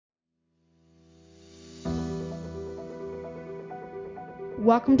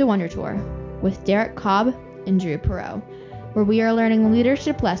Welcome to Wonder Tour with Derek Cobb and Drew Perot, where we are learning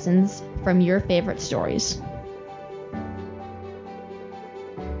leadership lessons from your favorite stories.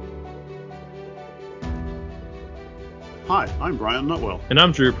 Hi, I'm Brian Nutwell. And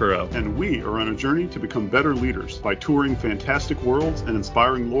I'm Drew Perot. And we are on a journey to become better leaders by touring fantastic worlds and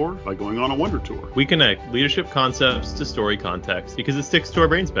inspiring lore by going on a Wonder Tour. We connect leadership concepts to story context because it sticks to our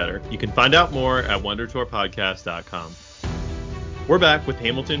brains better. You can find out more at wondertourpodcast.com. We're back with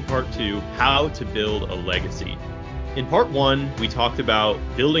Hamilton Part 2, How to Build a Legacy. In Part 1, we talked about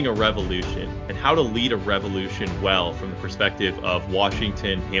building a revolution and how to lead a revolution well from the perspective of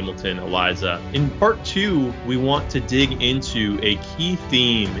Washington, Hamilton, Eliza. In Part 2, we want to dig into a key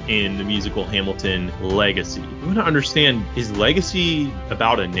theme in the musical Hamilton, legacy. We want to understand, is legacy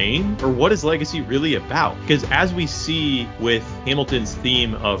about a name, or what is legacy really about? Because as we see with Hamilton's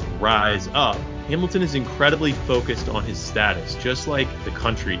theme of Rise Up, Hamilton is incredibly focused on his status, just like the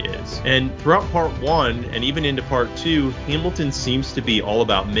country is. And throughout Part 1 and even into Part 2, Hamilton seems to be all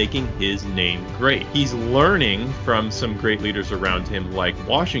about making his name great. He's learning from some great leaders around him like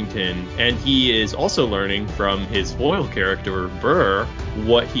Washington, and he is also learning from his foil character, Burr,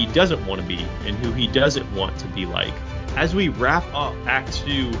 what he doesn't want to be and who he doesn't want to be like. As we wrap up Act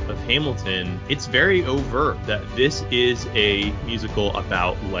 2 of Hamilton, it's very overt that this is a musical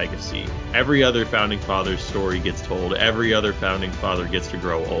about legacy. Every other founding father's story gets told. Every other founding father gets to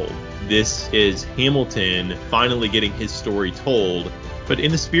grow old. This is Hamilton finally getting his story told. But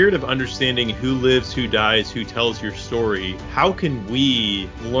in the spirit of understanding who lives, who dies, who tells your story, how can we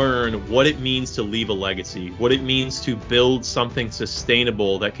learn what it means to leave a legacy, what it means to build something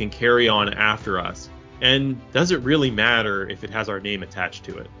sustainable that can carry on after us? And does it really matter if it has our name attached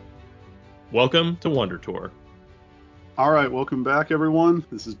to it? Welcome to Wonder Tour. All right, welcome back, everyone.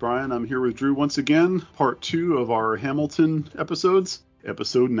 This is Brian. I'm here with Drew once again, Part 2 of our Hamilton episodes,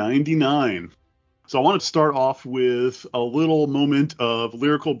 episode 99. So I wanted to start off with a little moment of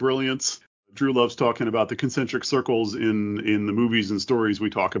lyrical brilliance. Drew loves talking about the concentric circles in the movies and stories we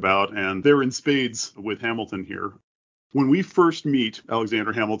talk about, and they're in spades with Hamilton here. When we first meet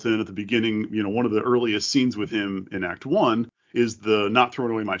Alexander Hamilton at the beginning, one of the earliest scenes with him in Act 1 is the not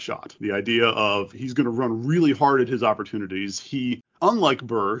throwing away my shot. The idea of he's going to run really hard at his opportunities. He, unlike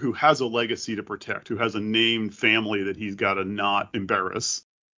Burr, who has a legacy to protect, who has a named family that he's got to not embarrass,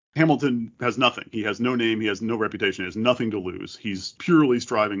 Hamilton has nothing. He has no name. He has no reputation. He has nothing to lose. He's purely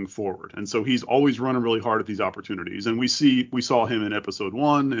striving forward. And so he's always running really hard at these opportunities. And we saw him in Episode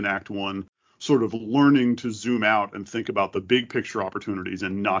 1, in Act 1, sort of learning to zoom out and think about the big picture opportunities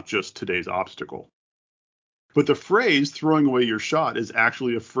and not just today's obstacle. But the phrase throwing away your shot is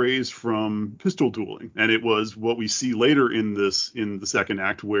actually a phrase from pistol dueling. And it was what we see later in the second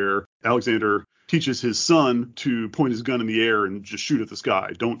act, where Alexander teaches his son to point his gun in the air and just shoot at the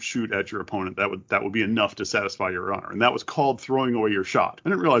sky. Don't shoot at your opponent. That would be enough to satisfy your honor. And that was called throwing away your shot. I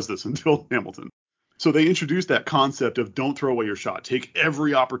didn't realize this until Hamilton. So they introduced that concept of don't throw away your shot. Take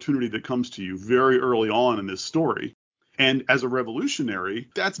every opportunity that comes to you very early on in this story. And as a revolutionary,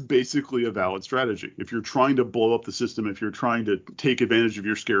 that's basically a valid strategy. If you're trying to blow up the system, if you're trying to take advantage of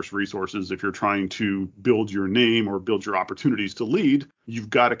your scarce resources, if you're trying to build your name or build your opportunities to lead, you've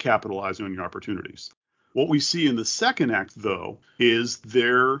got to capitalize on your opportunities. What we see in the second act, though, is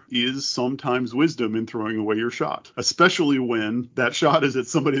there is sometimes wisdom in throwing away your shot, especially when that shot is at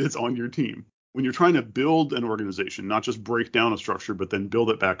somebody that's on your team. When you're trying to build an organization, not just break down a structure, but then build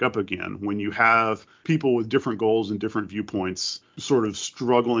it back up again, when you have people with different goals and different viewpoints sort of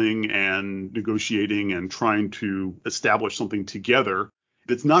struggling and negotiating and trying to establish something together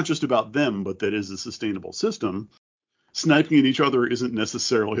that's not just about them, but that is a sustainable system, sniping at each other isn't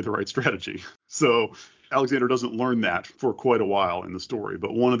necessarily the right strategy. So Alexander doesn't learn that for quite a while in the story.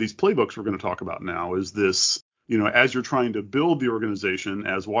 But one of these playbooks we're going to talk about now is this. As you're trying to build the organization,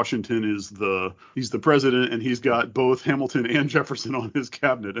 as Washington he's the president, and he's got both Hamilton and Jefferson on his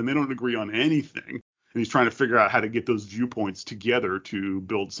cabinet, and they don't agree on anything. And he's trying to figure out how to get those viewpoints together to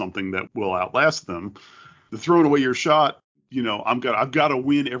build something that will outlast them. The throwing away your shot, I've got to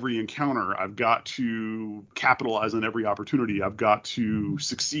win every encounter. I've got to capitalize on every opportunity. I've got to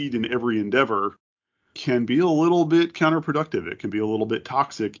succeed in every endeavor. Can be a little bit counterproductive. It can be a little bit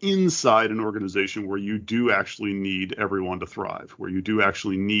toxic inside an organization where you do actually need everyone to thrive, where you do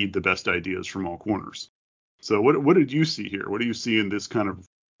actually need the best ideas from all corners. So what did you see here? What do you see in this kind of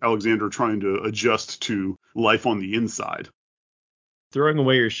Alexander trying to adjust to life on the inside? Throwing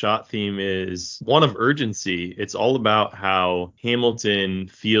away your shot theme is one of urgency. It's all about how Hamilton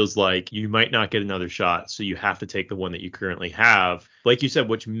feels like you might not get another shot, so you have to take the one that you currently have. Like you said,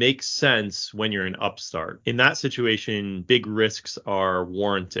 which makes sense when you're an upstart. In that situation, big risks are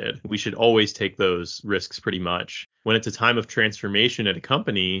warranted. We should always take those risks pretty much. When it's a time of transformation at a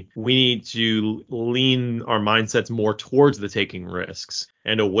company, we need to lean our mindsets more towards the taking risks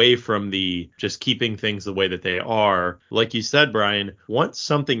and away from the just keeping things the way that they are. Like you said, Brian, once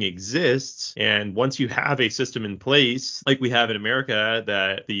something exists and once you have a system in place, like we have in America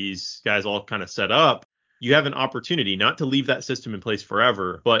that these guys all kind of set up, you have an opportunity not to leave that system in place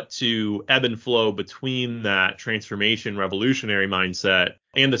forever, but to ebb and flow between that transformation revolutionary mindset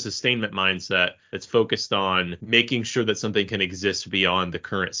and the sustainment mindset that's focused on making sure that something can exist beyond the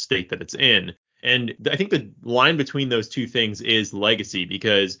current state that it's in. And I think the line between those two things is legacy,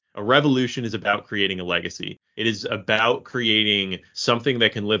 because a revolution is about creating a legacy. It is about creating something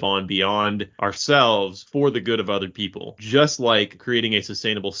that can live on beyond ourselves for the good of other people. Just like creating a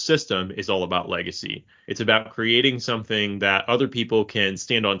sustainable system is all about legacy. It's about creating something that other people can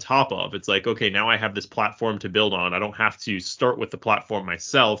stand on top of. It's like, okay, now I have this platform to build on. I don't have to start with the platform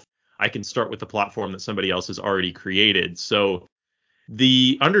myself. I can start with the platform that somebody else has already created. So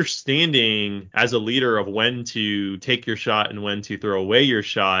the understanding as a leader of when to take your shot and when to throw away your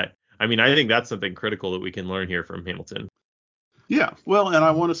shot, I mean, I think that's something critical that we can learn here from Hamilton. Yeah, well, and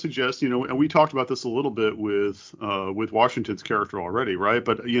I want to suggest, and we talked about this a little bit with Washington's character already, right?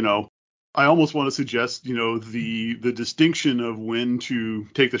 But I almost want to suggest, the distinction of when to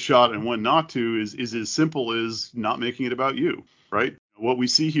take the shot and when not to is as simple as not making it about you, right? What we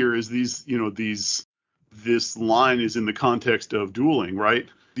see here is this line is in the context of dueling, right?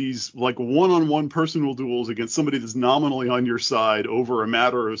 These like one-on-one personal duels against somebody that's nominally on your side over a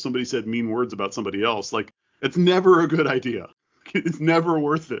matter of somebody said mean words about somebody else. Like, it's never a good idea. It's never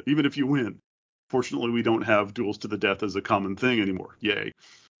worth it, even if you win. Fortunately, we don't have duels to the death as a common thing anymore. Yay.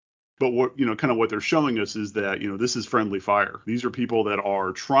 But what, kind of what they're showing us is that, this is friendly fire. These are people that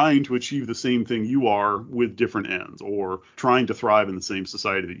are trying to achieve the same thing you are with different ends, or trying to thrive in the same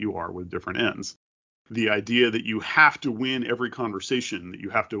society that you are with different ends. The idea that you have to win every conversation, that you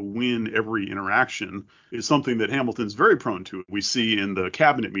have to win every interaction, is something that Hamilton's very prone to. We see in the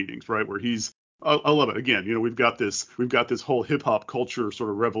cabinet meetings, right, where I love it. Again, we've got this whole hip hop culture sort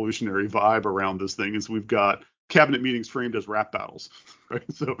of revolutionary vibe around this thing. Is we've got cabinet meetings framed as rap battles, right?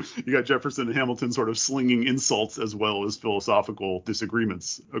 So you got Jefferson and Hamilton sort of slinging insults as well as philosophical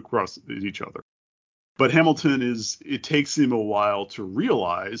disagreements across each other. But Hamilton it takes him a while to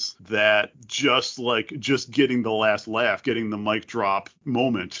realize that just getting the last laugh, getting the mic drop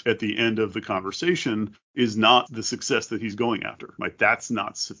moment at the end of the conversation is not the success that he's going after. Like, that's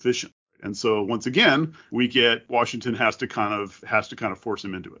not sufficient. And so once again, we get Washington has to kind of force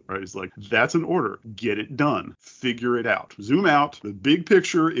him into it, right? He's like, that's an order. Get it done. Figure it out. Zoom out. The big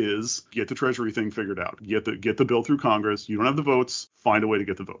picture is get the Treasury thing figured out. Get the bill through Congress. You don't have the votes. Find a way to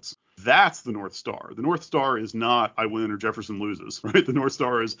get the votes. That's the North Star. The North Star is not I win or Jefferson loses, right? The North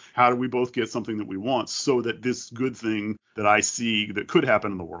Star is how do we both get something that we want so that this good thing that I see that could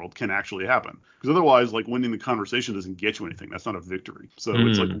happen in the world can actually happen. Because otherwise, like, winning the conversation doesn't get you anything. That's not a victory. So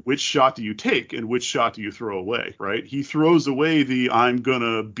It's like, which shot do you take and which shot do you throw away, right? He throws away the I'm going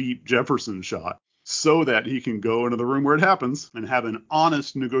to beat Jefferson shot so that he can go into the room where it happens and have an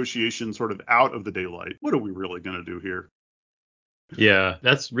honest negotiation sort of out of the daylight. What are we really going to do here? Yeah,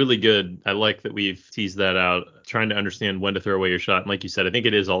 that's really good. I like that we've teased that out, trying to understand when to throw away your shot. And like you said, I think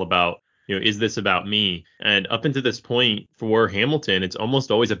it is all about, is this about me? And up until this point for Hamilton, it's almost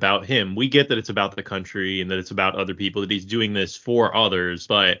always about him. We get that it's about the country and that it's about other people, that he's doing this for others,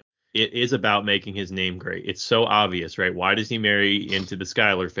 but it is about making his name great. It's so obvious, right? Why does he marry into the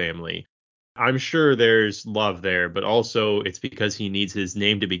Schuyler family? I'm sure there's love there, but also it's because he needs his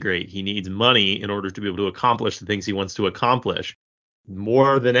name to be great. He needs money in order to be able to accomplish the things he wants to accomplish.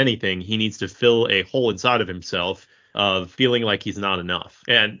 More than anything, he needs to fill a hole inside of himself of feeling like he's not enough.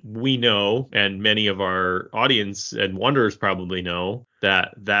 And we know, and many of our audience and wanderers probably know,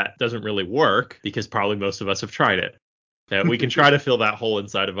 that that doesn't really work, because probably most of us have tried it. That we can try to fill that hole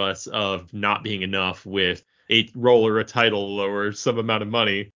inside of us of not being enough with a role or a title or some amount of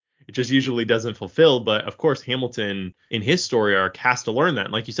money. It just usually doesn't fulfill. But of course, Hamilton in his story arc has to learn that.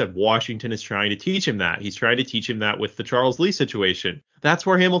 And like you said, Washington is trying to teach him that. He's trying to teach him that with the Charles Lee situation. That's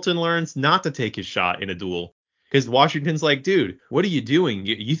where Hamilton learns not to take his shot in a duel. Because Washington's like, dude, what are you doing?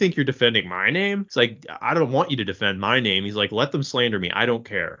 You think you're defending my name? It's like, I don't want you to defend my name. He's like, let them slander me. I don't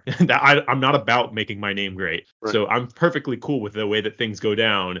care. I'm not about making my name great. Right. So I'm perfectly cool with the way that things go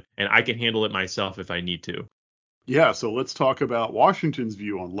down, and I can handle it myself if I need to. Yeah, so let's talk about Washington's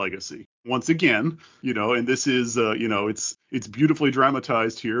view on legacy. Once again, and this is, it's beautifully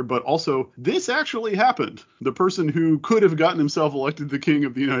dramatized here, but also this actually happened. The person who could have gotten himself elected the king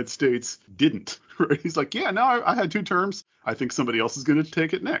of the United States didn't, right? He's like, yeah, no, I had 2 terms. I think somebody else is going to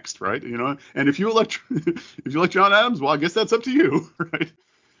take it next, right? And if you elect John Adams, well, I guess that's up to you, right?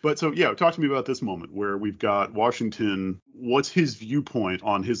 But so, yeah, talk to me about this moment where we've got Washington. What's his viewpoint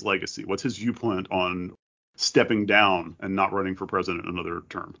on his legacy? What's his viewpoint on stepping down and not running for president another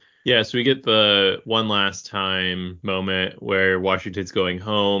term? Yeah, so we get the one last time moment where Washington's going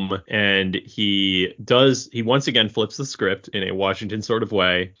home and he once again flips the script in a Washington sort of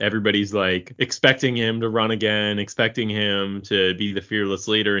way. Everybody's like expecting him to run again, expecting him to be the fearless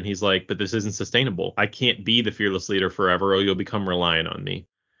leader. And he's like, but this isn't sustainable. I can't be the fearless leader forever or you'll become reliant on me.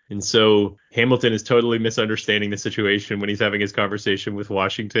 And so Hamilton is totally misunderstanding the situation when he's having his conversation with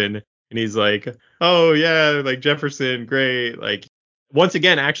Washington. And he's like, oh, yeah, like Jefferson, great. Like, once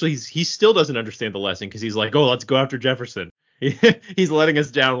again, actually, he still doesn't understand the lesson because he's like, oh, let's go after Jefferson. He's letting us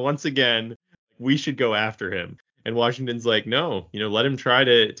down once again. We should go after him. And Washington's like, no, let him try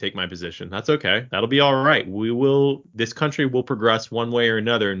to take my position. That's okay. That'll be all right. This country will progress one way or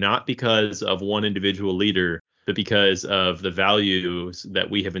another, not because of one individual leader, but because of the values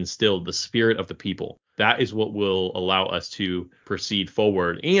that we have instilled, the spirit of the people. That is what will allow us to proceed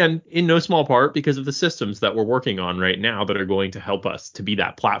forward. And in no small part because of the systems that we're working on right now that are going to help us to be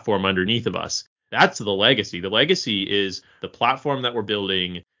that platform underneath of us. That's the legacy. The legacy is the platform that we're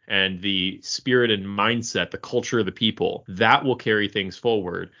building and the spirit and mindset, the culture of the people. That will carry things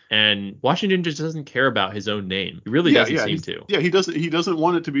forward. And Washington just doesn't care about his own name. He really doesn't seem to. Yeah, he doesn't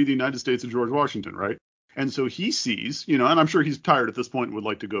want it to be the United States of George Washington, right? And so he sees, and I'm sure he's tired at this point and would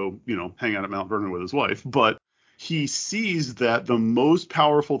like to go, hang out at Mount Vernon with his wife. But he sees that the most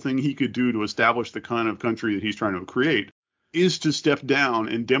powerful thing he could do to establish the kind of country that he's trying to create is to step down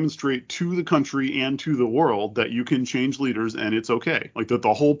and demonstrate to the country and to the world that you can change leaders and it's okay. Like that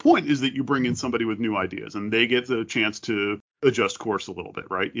the whole point is that you bring in somebody with new ideas and they get the chance to adjust course a little bit,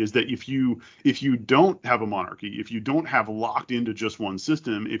 right? Is that if you don't have a monarchy, if you don't have locked into just one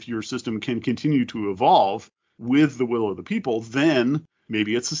system, if your system can continue to evolve with the will of the people, then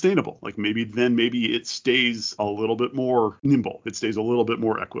maybe it's sustainable. Like maybe it stays a little bit more nimble. It stays a little bit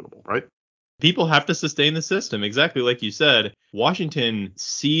more equitable, right? People have to sustain the system. Exactly like you said, Washington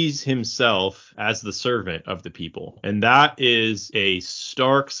sees himself as the servant of the people. And that is a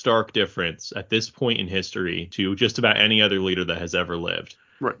stark difference at this point in history to just about any other leader that has ever lived.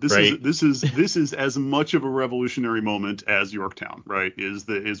 Right. This is as much of a revolutionary moment as Yorktown, right?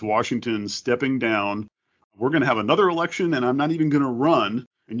 Is Washington stepping down. We're going to have another election and I'm not even going to run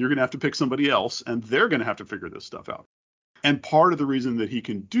and you're going to have to pick somebody else and they're going to have to figure this stuff out. And part of the reason that he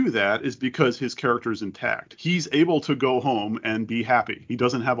can do that is because his character is intact. He's able to go home and be happy. He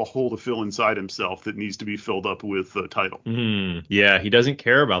doesn't have a hole to fill inside himself that needs to be filled up with the title. Yeah, he doesn't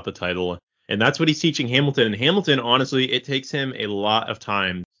care about the title. And that's what he's teaching Hamilton. And Hamilton, honestly, it takes him a lot of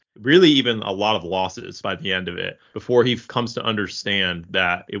time, really even a lot of losses by the end of it, before he comes to understand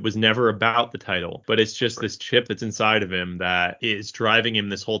that it was never about the title, but it's just this chip that's inside of him that is driving him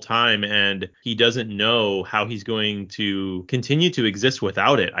this whole time. And he doesn't know how he's going to continue to exist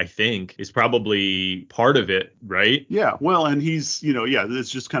without it, I think, is probably part of it, right? Yeah, well, and he's,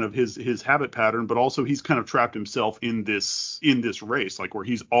 it's just kind of his habit pattern, but also he's kind of trapped himself in this race, like where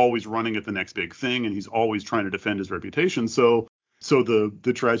he's always running at the next big thing and he's always trying to defend his reputation. So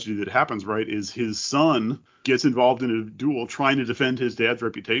the tragedy that happens, right, is his son gets involved in a duel trying to defend his dad's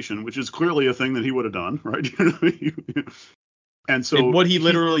reputation, which is clearly a thing that he would have done, right? And so what he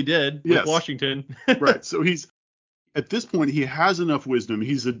literally did with Washington. Right. So at this point, he has enough wisdom.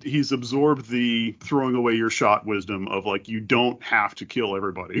 He's absorbed the throwing away your shot wisdom of like, you don't have to kill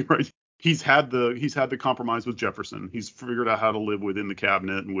everybody, right? He's had the compromise with Jefferson. He's figured out how to live within the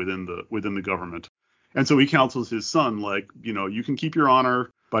cabinet and within the government. And so he counsels his son, like, you can keep your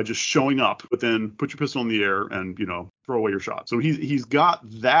honor by just showing up, but then put your pistol in the air and, throw away your shot. So he's got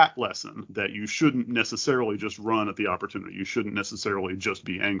that lesson that you shouldn't necessarily just run at the opportunity. You shouldn't necessarily just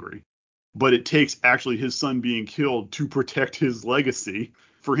be angry. But it takes actually his son being killed to protect his legacy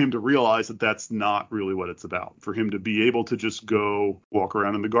for him to realize that that's not really what it's about. For him to be able to just go walk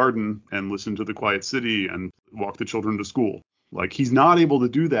around in the garden and listen to the quiet city and walk the children to school. Like he's not able to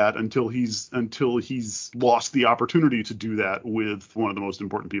do that until he's lost the opportunity to do that with one of the most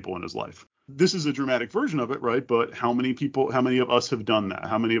important people in his life. This is a dramatic version of it, right? But how many of us have done that?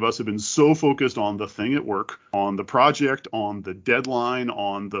 How many of us have been so focused on the thing at work, on the project, on the deadline,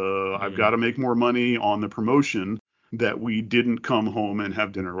 on the I've got to make more money, on the promotion, that we didn't come home and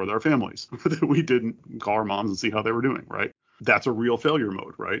have dinner with our families, that we didn't call our moms and see how they were doing, right? That's a real failure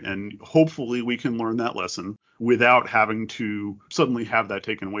mode, right? And hopefully we can learn that lesson without having to suddenly have that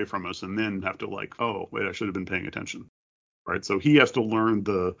taken away from us and then have to like, oh, wait, I should have been paying attention. Right. So he has to learn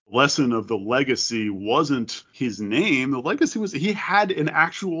the lesson of the legacy wasn't his name. The legacy was he had an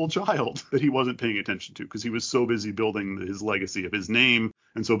actual child that he wasn't paying attention to because he was so busy building his legacy of his name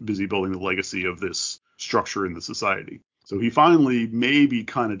and so busy building the legacy of this structure in the society. So he finally maybe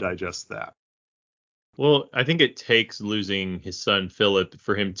kind of digests that. Well, I think it takes losing his son Philip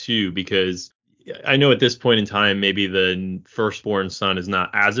for him too, because I know at this point in time, maybe the firstborn son is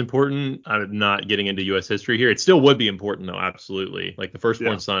not as important. I'm not getting into U.S. history here. It still would be important, though, absolutely. Like the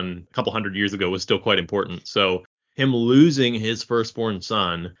firstborn Yeah. son a couple hundred years ago was still quite important. So him losing his firstborn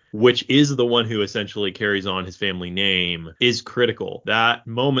son, which is the one who essentially carries on his family name, is critical. That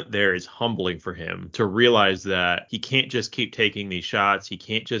moment there is humbling for him to realize that he can't just keep taking these shots. He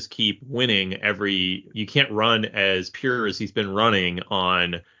can't just keep winning you can't run as pure as he's been running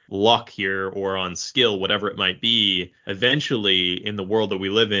on luck here or on skill, whatever it might be. Eventually, in the world that we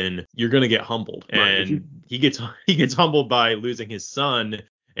live in, you're going to get humbled. Right. And he gets humbled by losing his son,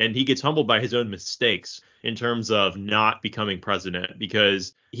 and he gets humbled by his own mistakes in terms of not becoming president,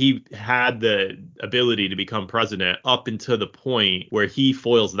 because he had the ability to become president up until the point where he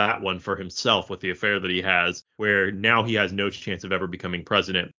foils that one for himself with the affair that he has, where now he has no chance of ever becoming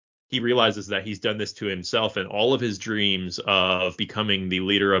president. He realizes that he's done this to himself, and all of his dreams of becoming the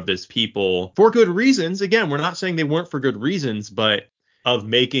leader of this people for good reasons. Again, we're not saying they weren't for good reasons, but of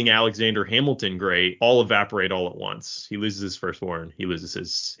making Alexander Hamilton great, all evaporate all at once. He loses his firstborn. He loses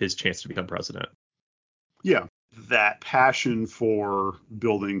his chance to become president. Yeah. That passion for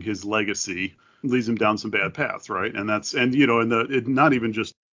building his legacy leads him down some bad paths, right? And not even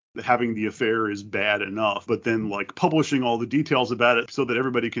just having the affair is bad enough, but then like publishing all the details about it so that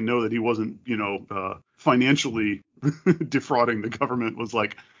everybody can know that he wasn't, financially defrauding the government was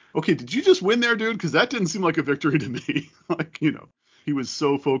like, okay, did you just win there, dude? Because that didn't seem like a victory to me. He was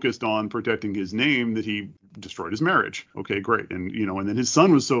so focused on protecting his name that he destroyed his marriage. Okay, great. And then his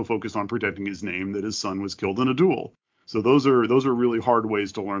son was so focused on protecting his name that his son was killed in a duel. So those are really hard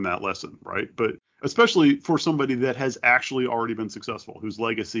ways to learn that lesson, right? But especially for somebody that has actually already been successful, whose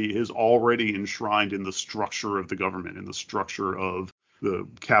legacy is already enshrined in the structure of the government, in the structure of the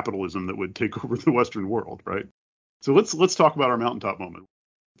capitalism that would take over the Western world, right? So let's talk about our mountaintop moment.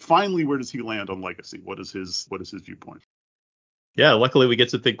 Finally, where does he land on legacy? What is his viewpoint? Yeah, luckily we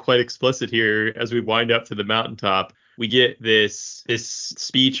get something quite explicit here as we wind up to the mountaintop. We get this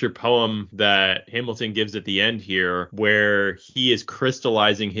speech or poem that Hamilton gives at the end here, where he is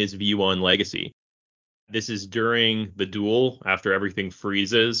crystallizing his view on legacy. This is during the duel, after everything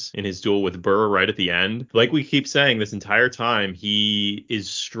freezes in his duel with Burr right at the end. Like we keep saying this entire time, he is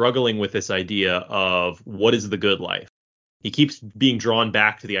struggling with this idea of what is the good life. He keeps being drawn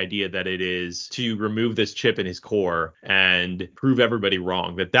back to the idea that it is to remove this chip in his core and prove everybody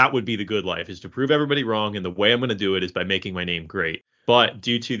wrong, that would be the good life, is to prove everybody wrong. And the way I'm going to do it is by making my name great. But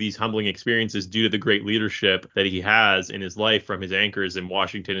due to these humbling experiences, due to the great leadership that he has in his life from his anchors in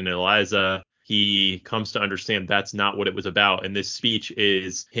Washington and Eliza, he comes to understand that's not what it was about. And this speech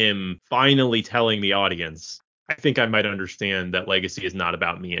is him finally telling the audience, I think I might understand that legacy is not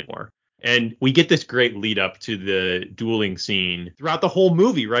about me anymore. And we get this great lead up to the dueling scene throughout the whole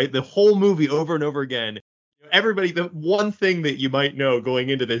movie, right? The whole movie over and over again. Everybody, the one thing that you might know going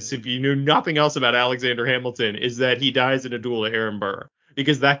into this, if you knew nothing else about Alexander Hamilton, is that he dies in a duel to Aaron Burr,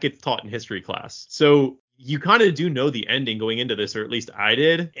 because that gets taught in history class. So you kind of do know the ending going into this, or at least I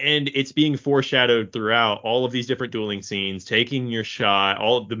did. And it's being foreshadowed throughout all of these different dueling scenes, taking your shot,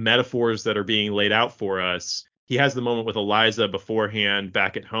 all of the metaphors that are being laid out for us. He has the moment with Eliza beforehand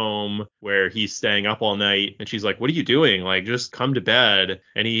back at home where he's staying up all night and she's like, what are you doing? Like, just come to bed.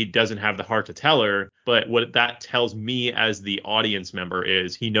 And he doesn't have the heart to tell her. But what that tells me as the audience member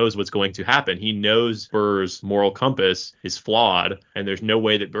is he knows what's going to happen. He knows Burr's moral compass is flawed and there's no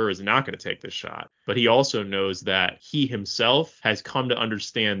way that Burr is not going to take this shot. But he also knows that he himself has come to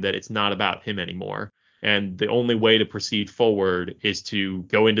understand that it's not about him anymore. And the only way to proceed forward is to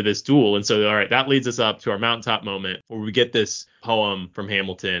go into this duel. And so, all right, that leads us up to our mountaintop moment where we get this poem from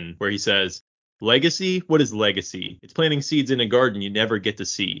Hamilton where he says, legacy? What is legacy? It's planting seeds in a garden you never get to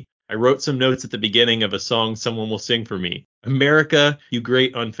see. I wrote some notes at the beginning of a song someone will sing for me. America, you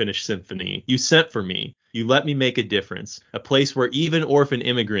great unfinished symphony, you sent for me. You let me make a difference, a place where even orphan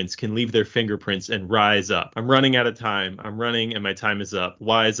immigrants can leave their fingerprints and rise up. I'm running out of time. I'm running and my time is up.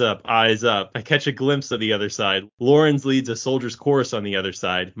 Wise up, eyes up. I catch a glimpse of the other side. Lawrence leads a soldier's chorus on the other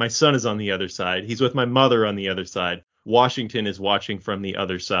side. My son is on the other side. He's with my mother on the other side. Washington is watching from the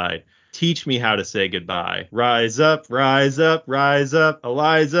other side. Teach me how to say goodbye. Rise up, rise up, rise up,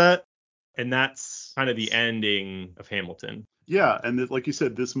 Eliza. And that's kind of the ending of Hamilton. Yeah, and like you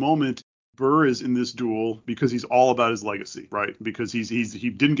said, this moment, Burr is in this duel because he's all about his legacy, right? Because he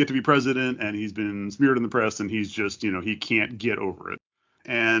didn't get to be president, and he's been smeared in the press, and he's just, he can't get over it.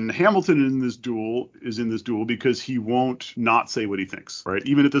 And Hamilton is in this duel because he won't not say what he thinks, right?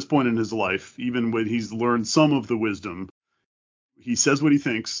 Even at this point in his life, even when he's learned some of the wisdom, he says what he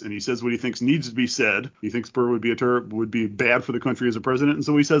thinks, and he says what he thinks needs to be said. He thinks Burr would be bad for the country as a president, and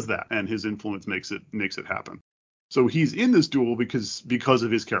so he says that, and his influence makes it happen. So he's in this duel because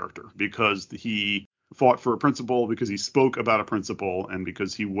of his character, because he fought for a principle, because he spoke about a principle, and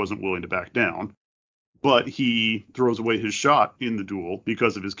because he wasn't willing to back down. But he throws away his shot in the duel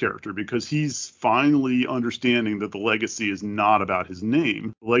because of his character, because he's finally understanding that the legacy is not about his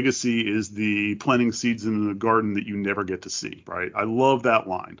name. Legacy is the planting seeds in the garden that you never get to see, right? I love that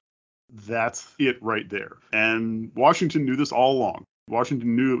line. That's it right there. And Washington knew this all along.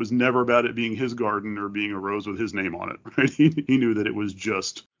 Washington knew it was never about it being his garden or being a rose with his name on it, right? He knew that it was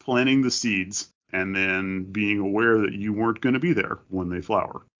just planting the seeds and then being aware that you weren't going to be there when they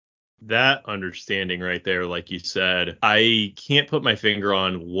flower. That understanding right there, like you said, I can't put my finger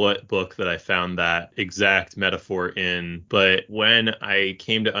on what book that I found that exact metaphor in, but when I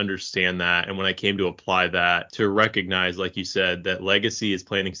came to understand that and when I came to apply that, to recognize, like you said, that legacy is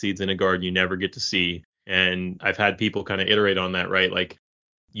planting seeds in a garden you never get to see. And I've had people kind of iterate on that, right? Like,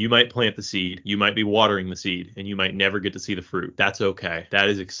 you might plant the seed, you might be watering the seed, and you might never get to see the fruit. That's okay. That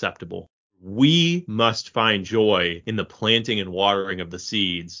is acceptable. We must find joy in the planting and watering of the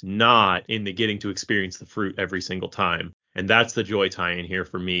seeds, not in the getting to experience the fruit every single time. And that's the joy tie-in here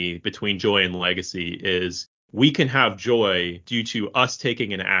for me between joy and legacy is we can have joy due to us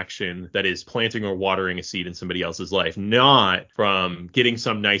taking an action that is planting or watering a seed in somebody else's life, not from getting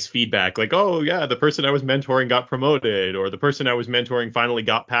some nice feedback like, oh, yeah, the person I was mentoring got promoted, or the person I was mentoring finally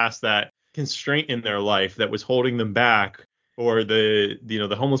got past that constraint in their life that was holding them back, or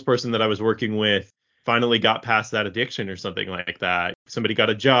the homeless person that I was working with finally got past that addiction or something like that. Somebody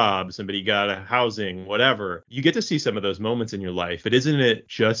got a job, somebody got a housing, whatever. You get to see some of those moments in your life. But isn't it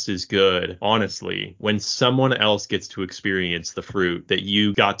just as good, honestly, when someone else gets to experience the fruit that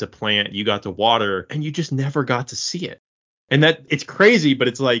you got to plant, you got to water, and you just never got to see it? And that it's crazy, but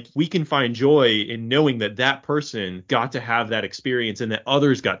it's like we can find joy in knowing that that person got to have that experience and that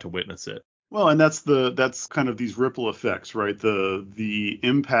others got to witness it. Well, and that's kind of these ripple effects, right? The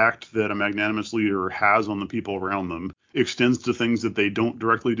impact that a magnanimous leader has on the people around them extends to things that they don't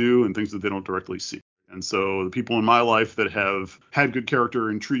directly do and things that they don't directly see. And so the people in my life that have had good character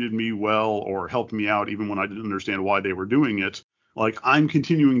and treated me well or helped me out even when I didn't understand why they were doing it, like I'm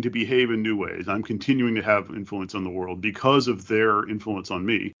continuing to behave in new ways. I'm continuing to have influence on the world because of their influence on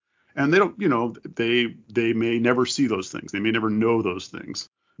me. And they don't, they may never see those things. They may never know those things.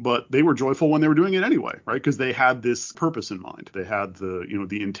 But they were joyful when they were doing it anyway, right? Because they had this purpose in mind. They had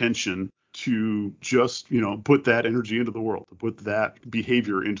the intention to just, put that energy into the world, to put that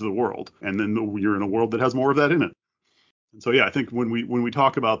behavior into the world. And then you're in a world that has more of that in it. And so, yeah, I think when we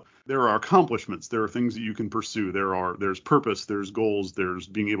talk about there are accomplishments, there are things that you can pursue. There's purpose, there's goals, there's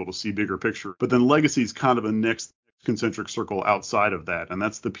being able to see bigger picture. But then legacy is kind of a next concentric circle outside of that. And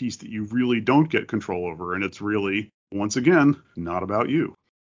that's the piece that you really don't get control over. And it's really, once again, not about you.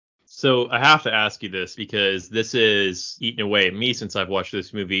 So I have to ask you this because this is eating away at me since I've watched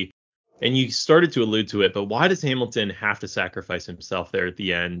this movie. And you started to allude to it, but why does Hamilton have to sacrifice himself there at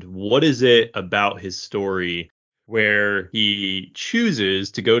the end? What is it about his story where he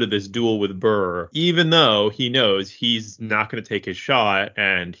chooses to go to this duel with Burr, even though he knows he's not going to take his shot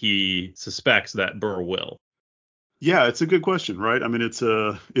and he suspects that Burr will? Yeah, it's a good question, right? I mean, it's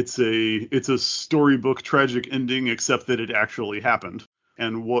a storybook tragic ending, except that it actually happened.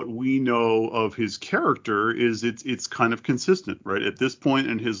 And what we know of his character is it's kind of consistent, right? At this point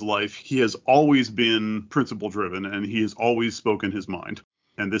in his life, he has always been principle driven and he has always spoken his mind.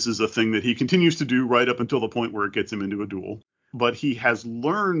 And this is a thing that he continues to do right up until the point where it gets him into a duel. But he has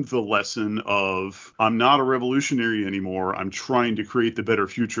learned the lesson of I'm not a revolutionary anymore. I'm trying to create the better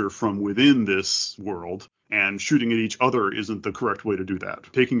future from within this world. And shooting at each other isn't the correct way to do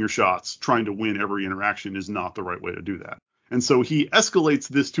that. Taking your shots, trying to win every interaction is not the right way to do that. And so he escalates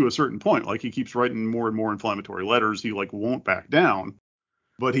this to a certain point. Like he keeps writing more and more inflammatory letters. He won't back down.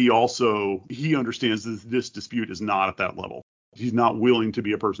 But he understands that this dispute is not at that level. He's not willing to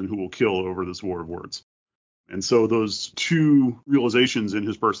be a person who will kill over this war of words. And so those two realizations in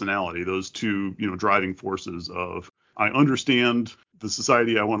his personality, those two, driving forces of, I understand the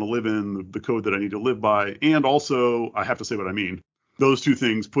society I want to live in, the code that I need to live by, and also I have to say what I mean. Those two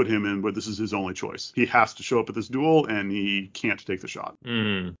things put him in where this is his only choice. He has to show up at this duel, and he can't take the shot.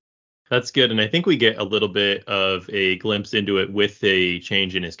 That's good. And I think we get a little bit of a glimpse into it with a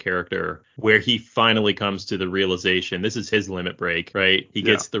change in his character where he finally comes to the realization. This is his limit break, right? He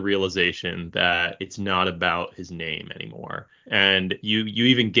gets the realization that it's not about his name anymore. And you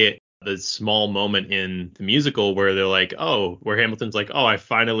even get the small moment in the musical where they're like, where Hamilton's like, I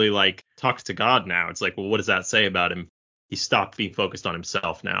finally talks to God now. It's like, well, what does that say about him? He stopped being focused on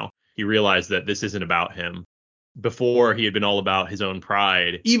himself now. He realized that this isn't about him. Before, he had been all about his own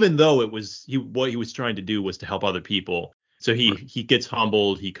pride, even though what he was trying to do was to help other people. So he gets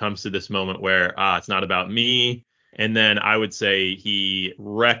humbled. He comes to this moment where it's not about me. And then I would say he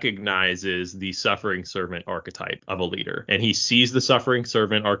recognizes the suffering servant archetype of a leader. And he sees the suffering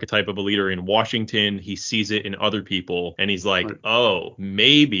servant archetype of a leader in Washington. He sees it in other people. And he's like,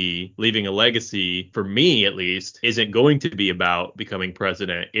 maybe leaving a legacy, for me at least, isn't going to be about becoming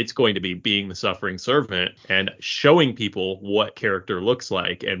president. It's going to be being the suffering servant and showing people what character looks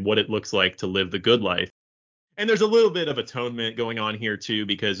like and what it looks like to live the good life. And there's a little bit of atonement going on here, too,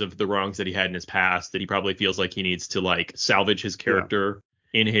 because of the wrongs that he had in his past, that he probably feels like he needs to salvage his character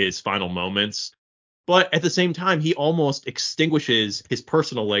in his final moments. But at the same time, he almost extinguishes his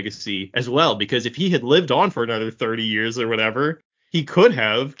personal legacy as well, because if he had lived on for another 30 years or whatever, he could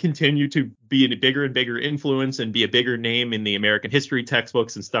have continued to be a bigger and bigger influence and be a bigger name in the American history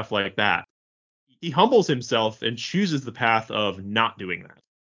textbooks and stuff like that. He humbles himself and chooses the path of not doing that.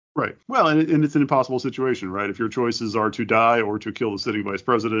 Right. Well, and it's an impossible situation, right? If your choices are to die or to kill the sitting vice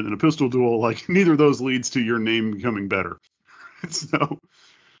president in a pistol duel, neither of those leads to your name becoming better.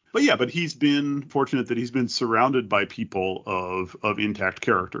 But he's been fortunate that he's been surrounded by people of intact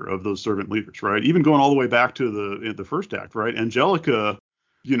character, of those servant leaders, right? Even going all the way back to the first act, right? Angelica,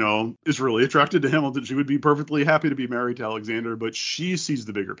 is really attracted to Hamilton. She would be perfectly happy to be married to Alexander, but she sees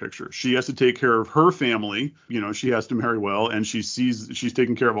the bigger picture. She has to take care of her family. She has to marry well, and she's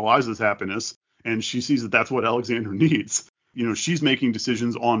taking care of Eliza's happiness, and she sees that that's what Alexander needs. She's making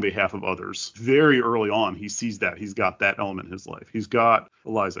decisions on behalf of others. Very early on, he sees that. He's got that element in his life. He's got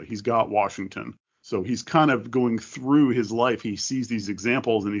Eliza. He's got Washington. So he's kind of going through his life. He sees these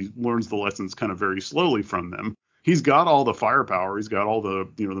examples, and he learns the lessons kind of very slowly from them. He's got all the firepower. He's got all the,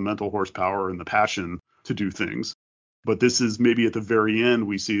 the mental horsepower and the passion to do things. But this is maybe at the very end,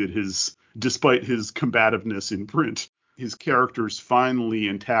 we see that despite his combativeness in print, his character's finally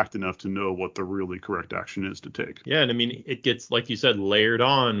intact enough to know what the really correct action is to take. Yeah, and I mean, it gets, like you said, layered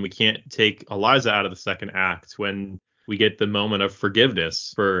on. We can't take Eliza out of the second act when we get the moment of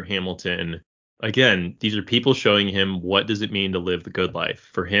forgiveness for Hamilton. Again, these are people showing him what does it mean to live the good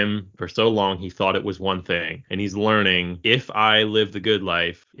life. For him, for so long, he thought it was one thing. And he's learning, if I live the good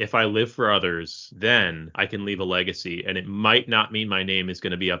life, if I live for others, then I can leave a legacy. And it might not mean my name is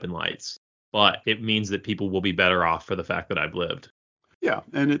going to be up in lights, but it means that people will be better off for the fact that I've lived. Yeah.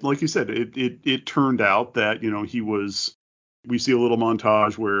 And like you said, it turned out that, we see a little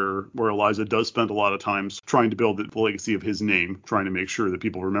montage where Eliza does spend a lot of times trying to build the legacy of his name, trying to make sure that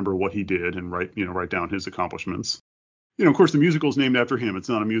people remember what he did and write down his accomplishments. Of course, the musical is named after him. It's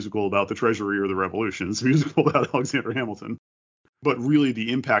not a musical about the Treasury or the Revolution. It's a musical about Alexander Hamilton. But really,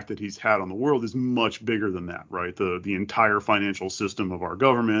 the impact that he's had on the world is much bigger than that, right? The entire financial system of our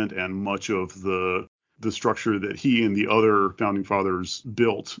government and much of the structure that he and the other founding fathers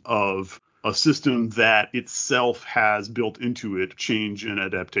built of a system that itself has built into it change and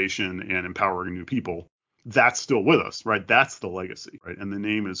adaptation and empowering new people. That's still with us, right? That's the legacy, right? And the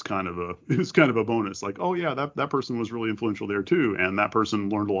name is kind of a bonus. Like, oh yeah, that person was really influential there too, and that person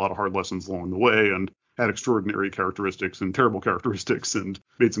learned a lot of hard lessons along the way and had extraordinary characteristics and terrible characteristics and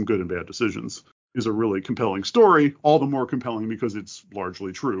made some good and bad decisions. Is a really compelling story, all the more compelling because it's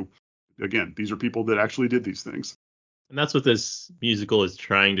largely true. Again, these are people that actually did these things. And that's what this musical is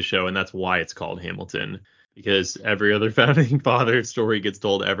trying to show, and that's why it's called Hamilton. Because every other founding father story gets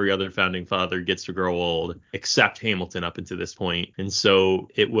told, every other founding father gets to grow old, except Hamilton up until this point. And so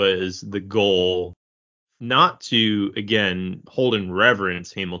it was the goal not to, again, hold in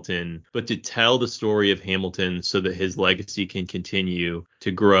reverence Hamilton, but to tell the story of Hamilton so that his legacy can continue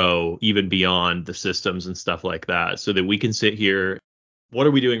to grow even beyond the systems and stuff like that, so that we can sit here. What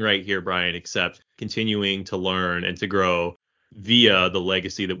are we doing right here, Brian, except continuing to learn and to grow via the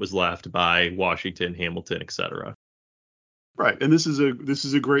legacy that was left by Washington, Hamilton, etc. Right, and this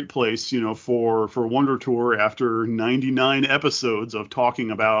is a great place, for Wonder Tour after 99 episodes of talking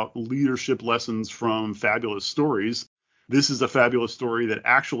about leadership lessons from fabulous stories. This is a fabulous story that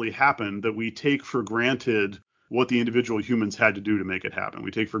actually happened that we take for granted what the individual humans had to do to make it happen.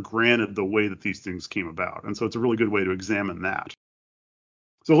 We take for granted the way that these things came about, and so it's a really good way to examine that.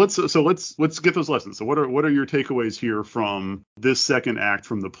 So let's get those lessons. So what are your takeaways here from this second act,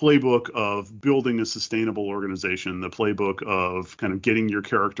 from the playbook of building a sustainable organization, the playbook of kind of getting your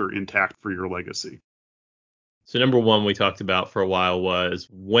character intact for your legacy? So number one we talked about for a while was,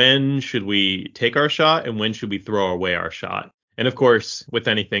 when should we take our shot and when should we throw away our shot? And of course, with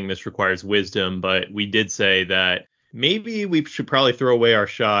anything, this requires wisdom, but we did say that maybe we should probably throw away our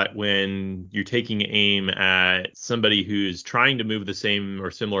shot when you're taking aim at somebody who's trying to move the same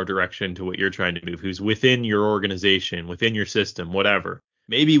or similar direction to what you're trying to move, who's within your organization, within your system, whatever.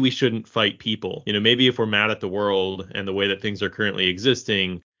 Maybe we shouldn't fight people. Maybe if we're mad at the world and the way that things are currently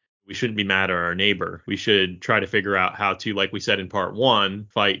existing, we shouldn't be mad at our neighbor. We should try to figure out how to, like we said in part one,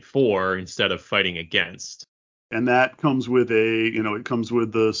 fight for instead of fighting against. And that comes with it comes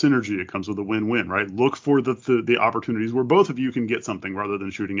with the synergy. It comes with a win-win, right? Look for the opportunities where both of you can get something rather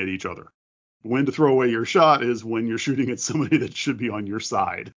than shooting at each other. When to throw away your shot is when you're shooting at somebody that should be on your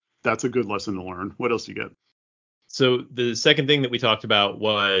side. That's a good lesson to learn. What else do you get? So the second thing that we talked about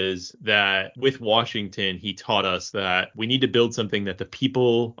was that with Washington, he taught us that we need to build something that the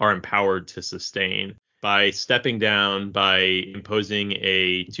people are empowered to sustain. By stepping down, by imposing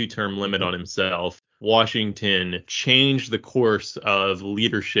a 2-term limit on himself, Washington changed the course of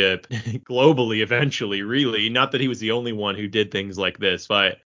leadership globally eventually, really. Not that he was the only one who did things like this,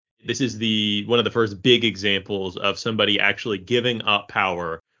 but this is one of the first big examples of somebody actually giving up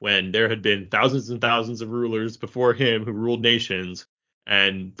power when there had been thousands and thousands of rulers before him who ruled nations,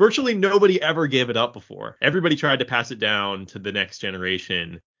 and virtually nobody ever gave it up before. Everybody tried to pass it down to the next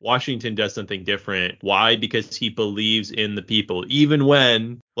generation. Washington does something different. Why? Because he believes in the people, even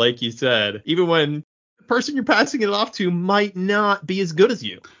when, like you said, even when the person you're passing it off to might not be as good as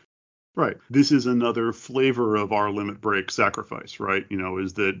you. Right. This is another flavor of our limit break sacrifice, right?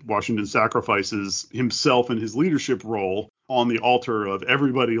 Is that Washington sacrifices himself and his leadership role on the altar of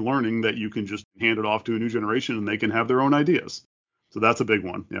everybody learning that you can just hand it off to a new generation and they can have their own ideas. So that's a big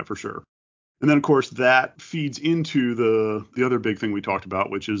one. Yeah, for sure. And then, of course, that feeds into the other big thing we talked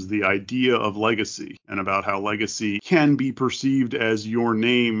about, which is the idea of legacy, and about how legacy can be perceived as your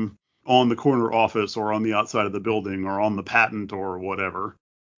name on the corner office or on the outside of the building or on the patent or whatever.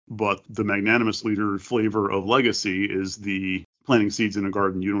 But the magnanimous leader flavor of legacy is the planting seeds in a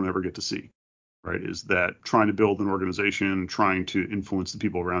garden you don't ever get to see, right? Is that trying to build an organization, trying to influence the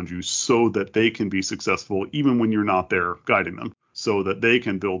people around you so that they can be successful even when you're not there guiding them, so that they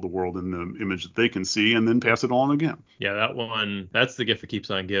can build the world in the image that they can see and then pass it on again. Yeah, that one, that's the gift that keeps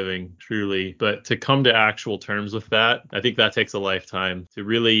on giving, truly. But to come to actual terms with that, I think that takes a lifetime to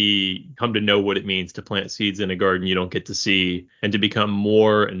really come to know what it means to plant seeds in a garden you don't get to see, and to become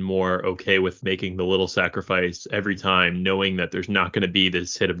more and more okay with making the little sacrifice every time, knowing that there's not going to be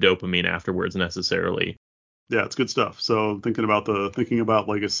this hit of dopamine afterwards necessarily. Yeah, it's good stuff. So thinking about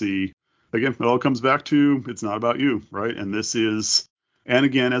legacy, again, it all comes back to it's not about you, right? And this is, and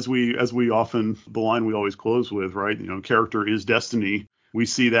again, as we often, the line we always close with, right? Character is destiny. We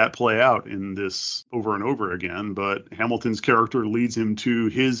see that play out in this over and over again, but Hamilton's character leads him to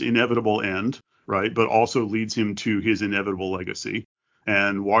his inevitable end, right? But also leads him to his inevitable legacy.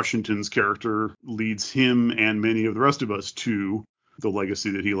 And Washington's character leads him and many of the rest of us to the legacy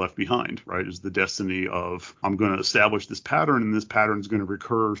that he left behind, right? Is the destiny of, I'm going to establish this pattern, and this pattern is going to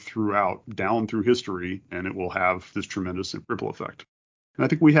recur down through history, and it will have this tremendous ripple effect. And I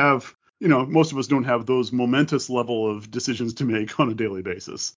think we have, most of us don't have those momentous level of decisions to make on a daily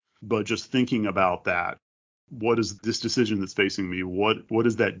basis, but just thinking about that, what is this decision that's facing me? What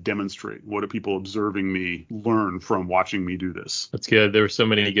does that demonstrate? What do people observing me learn from watching me do this? That's good. There were so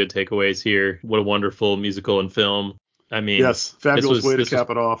many good takeaways here. What a wonderful musical and film. I mean, yes, fabulous way to cap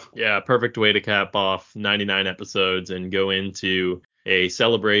it off. Yeah, perfect way to cap off 99 episodes and go into a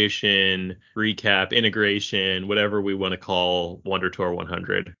celebration, recap, integration, whatever we want to call Wonder Tour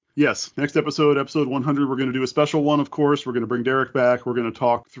 100. Yes, next episode 100, we're going to do a special one, of course. We're going to bring Derek back. We're going to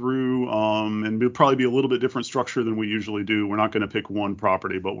talk through, and it'll probably be a little bit different structure than we usually do. We're not going to pick one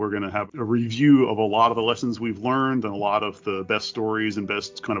property, but we're going to have a review of a lot of the lessons we've learned and a lot of the best stories and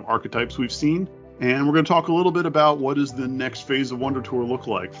best kind of archetypes we've seen. And we're going to talk a little bit about what does the next phase of Wonder Tour look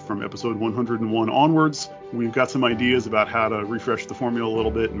like from episode 101 onwards. We've got some ideas about how to refresh the formula a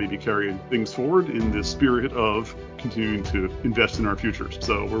little bit and maybe carry things forward in the spirit of continuing to invest in our futures.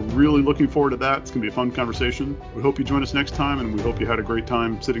 So we're really looking forward to that. It's going to be a fun conversation. We hope you join us next time, and we hope you had a great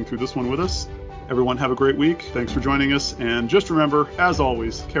time sitting through this one with us. Everyone have a great week. Thanks for joining us. And just remember, as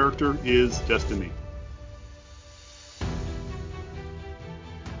always, character is destiny.